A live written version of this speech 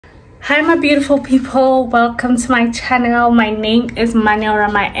Hi my beautiful people, welcome to my channel. My name is Maneo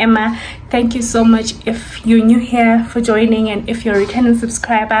Emma. Thank you so much if you're new here for joining, and if you're a returning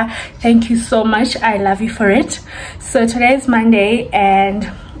subscriber, thank you so much. I love you for it. So today is Monday, and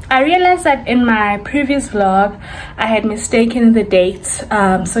I realized that in my previous vlog I had mistaken the dates.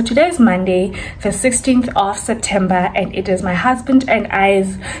 So today is Monday, the 16th of September, and it is my husband and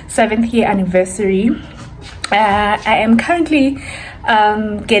I's 7th year anniversary. I am currently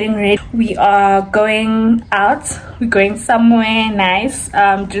getting ready. We are going out. We're going somewhere nice,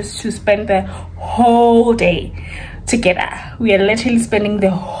 just to spend the whole day together. We are literally spending the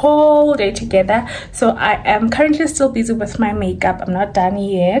whole day together. So I am currently still busy with my makeup. I'm not done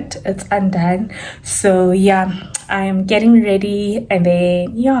yet, it's undone. So yeah, I am getting ready, and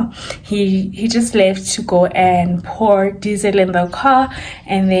then yeah, he just left to go and pour diesel in the car,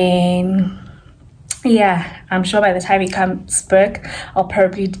 and then yeah, I'm sure by the time he comes back I'll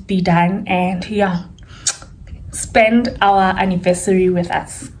probably be done, and yeah, spend our anniversary with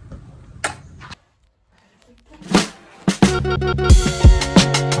us.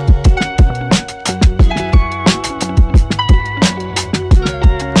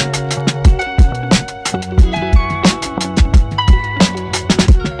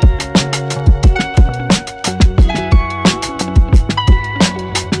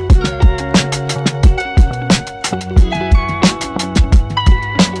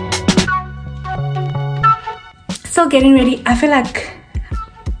 Still getting ready. I feel like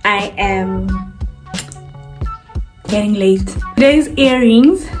I am getting late. Today's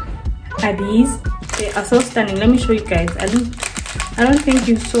earrings are these. They are so stunning. Let me show you guys. I don't think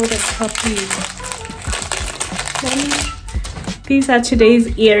you saw that properly. These are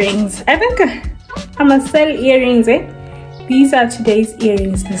today's earrings. I think I'm gonna sell earrings, eh? These are today's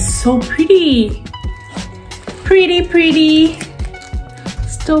earrings. They're so pretty. Pretty.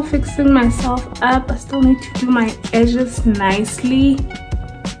 Still fixing myself up. I still need to do my edges nicely.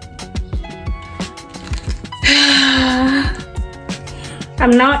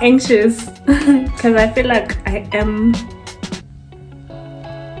 I'm now anxious because I feel like I am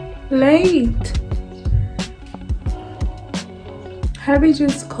late. Harvey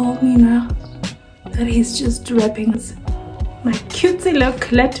just called me now that he's just wrapping my cutesy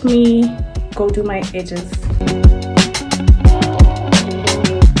look. Let me go do my edges.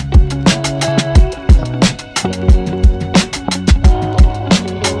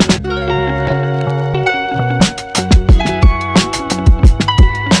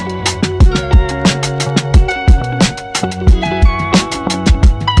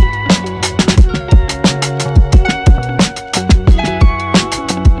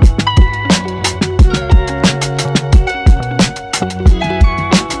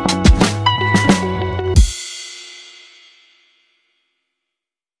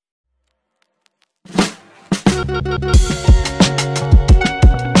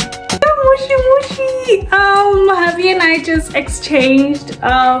 Javi and I just exchanged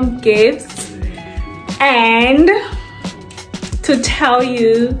gifts, and to tell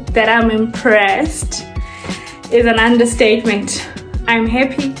you that I'm impressed is an understatement. I'm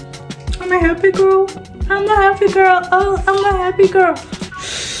happy. I'm a happy girl. I'm a happy girl. Oh, I'm a happy girl.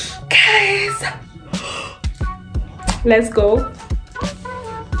 Guys, let's go.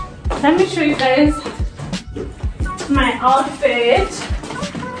 Let me show you guys my outfit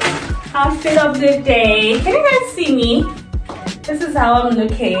of the day. Can you guys see me? This is how I'm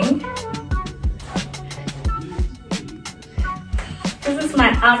looking. This is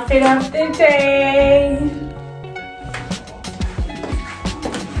my outfit of the day.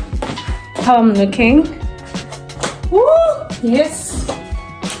 How I'm looking. Woo! Yes.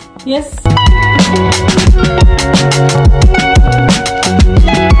 Yes.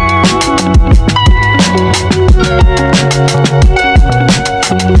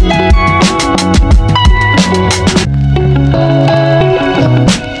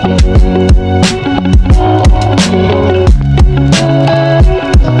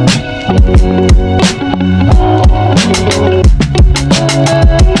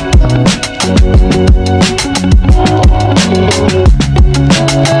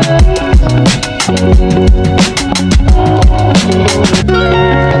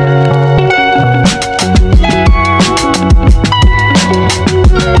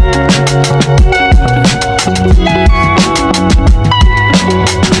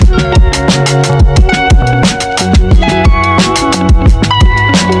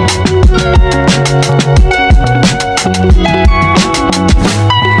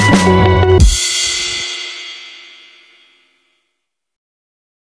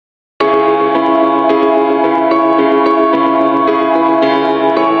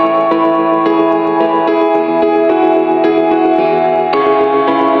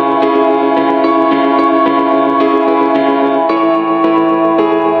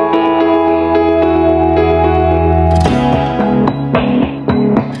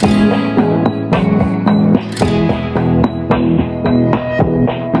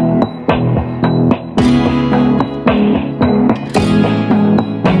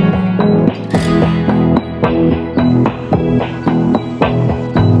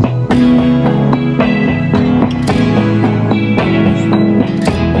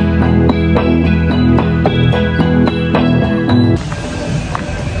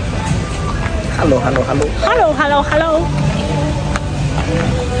 hello.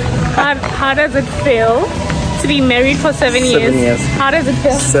 How does it feel to be married for 7 years? 7 years. How does it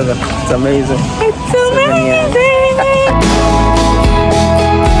feel? 7. It's amazing. It's amazing.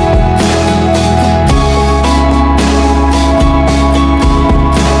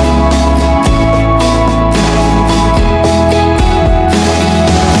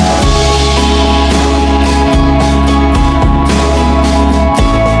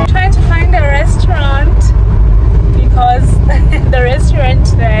 Trying to find a restaurant because the restaurant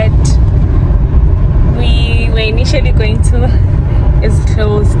that we were initially going to is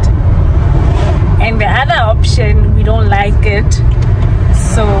closed, and the other option we don't like it,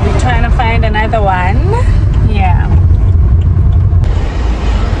 so we're trying to find another one. Yeah,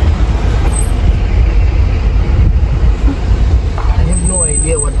 I have no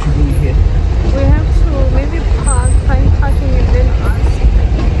idea what to do here. we have to maybe find parking and then ask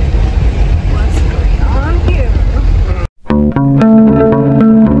what's going on here.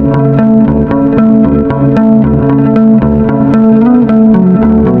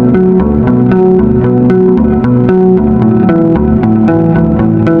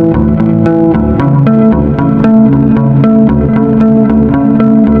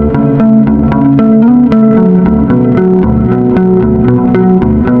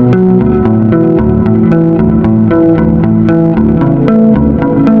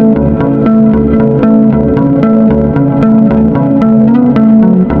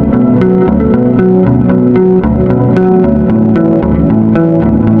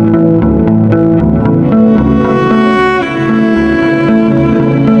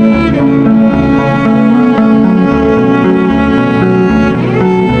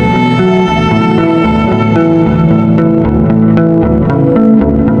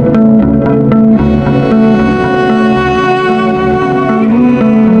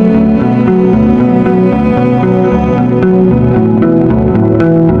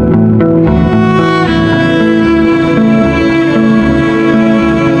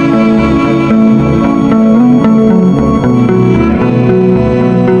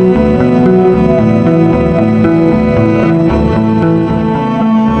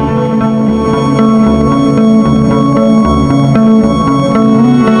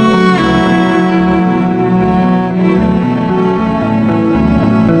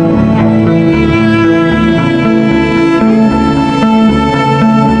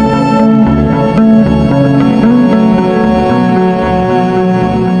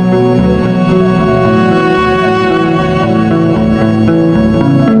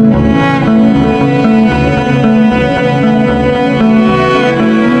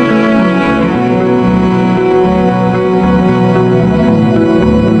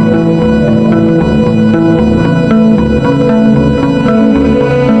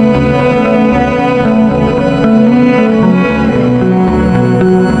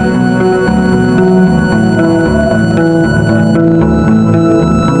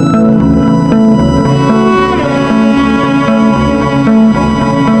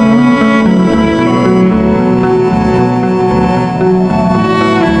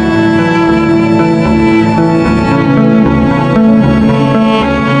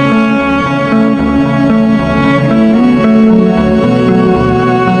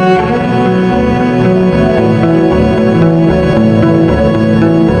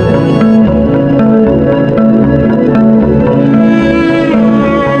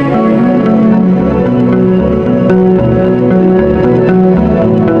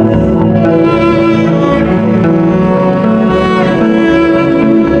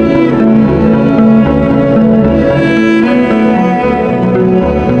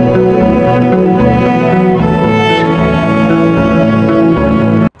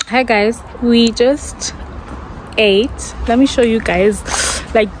 Hi guys, we just ate. Let me show you guys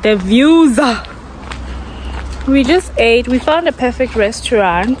like the views. We just ate. We found a perfect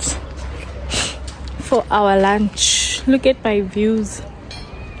restaurant for our lunch. Look at my views.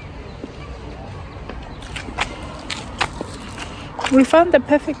 We found the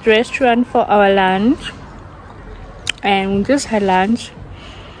perfect restaurant for our lunch, and we just had lunch,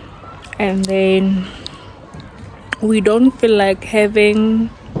 and then we don't feel like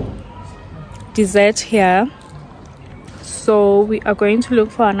having dessert here, so we are going to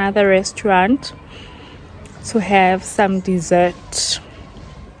look for another restaurant to have some dessert.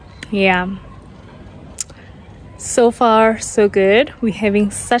 Yeah, so far so good. We're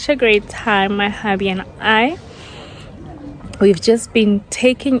having such a great time, my hubby and I. We've just been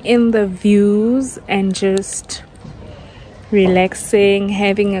taking in the views and just relaxing,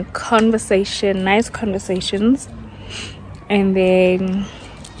 having a conversation, nice conversations, and then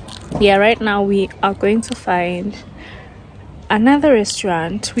Yeah, right now we are going to find another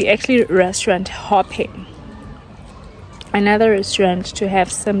restaurant. We actually restaurant hopping. Another restaurant to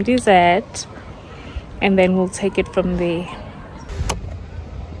have some dessert, and then we'll take it from there.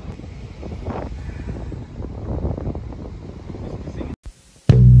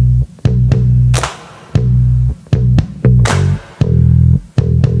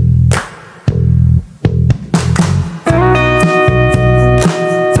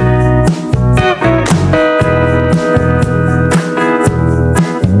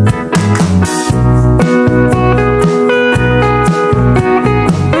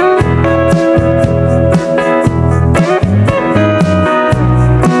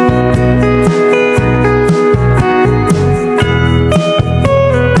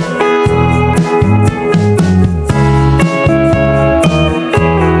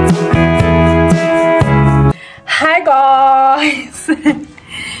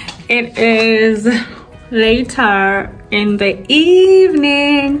 It is later in the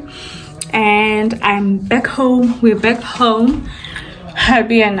evening and I'm back home. We're back home,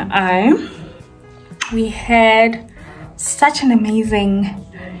 hubby and I. We had such an amazing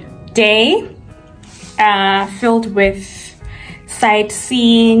day filled with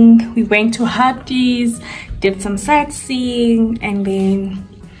sightseeing. We went to Hubby's, did some sightseeing, and then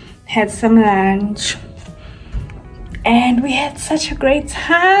had some lunch. And we had such a great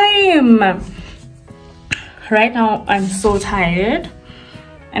time. Right now I'm so tired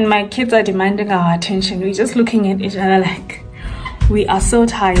and my kids are demanding our attention. We're just looking at each other like we are so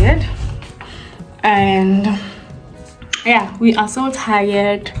tired. And yeah, we are so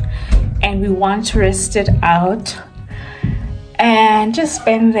tired and we want to rest it out and just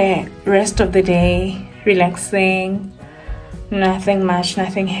spend the rest of the day relaxing. Nothing much,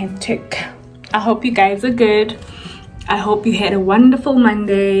 nothing hectic. I hope you guys are good. I hope you had a wonderful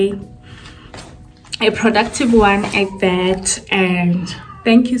Monday, a productive one at that, and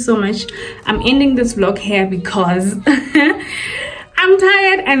thank you so much. I'm ending this vlog here because I'm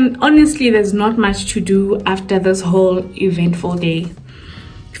tired and honestly there's not much to do after this whole eventful day,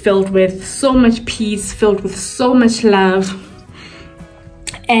 filled with so much peace, filled with so much love.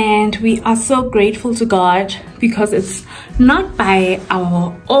 And we are so grateful to God because it's not by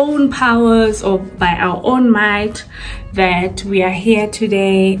our own powers or by our own might that we are here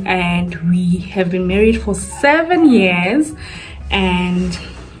today, and we have been married for 7 years. And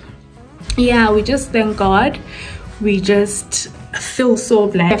yeah, we just thank God. We just feel so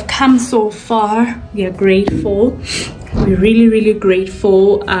blessed. We've come so far. We are grateful. We're really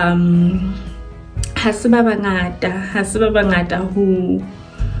grateful. Hasibaba ngata who,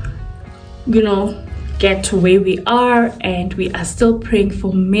 you know, get to where we are, and we are still praying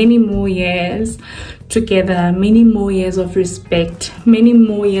for many more years together, many more years of respect, many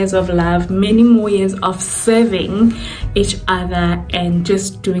more years of love, many more years of serving each other and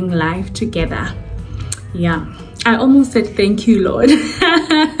just doing life together. Yeah, I almost said thank you, Lord.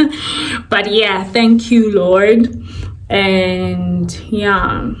 But yeah, thank you, Lord. And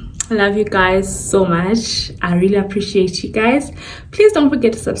yeah, I love you guys so much. I really appreciate you guys. Please don't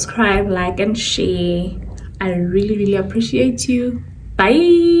forget to subscribe, like, and share. I really appreciate you.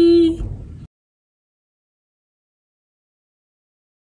 Bye.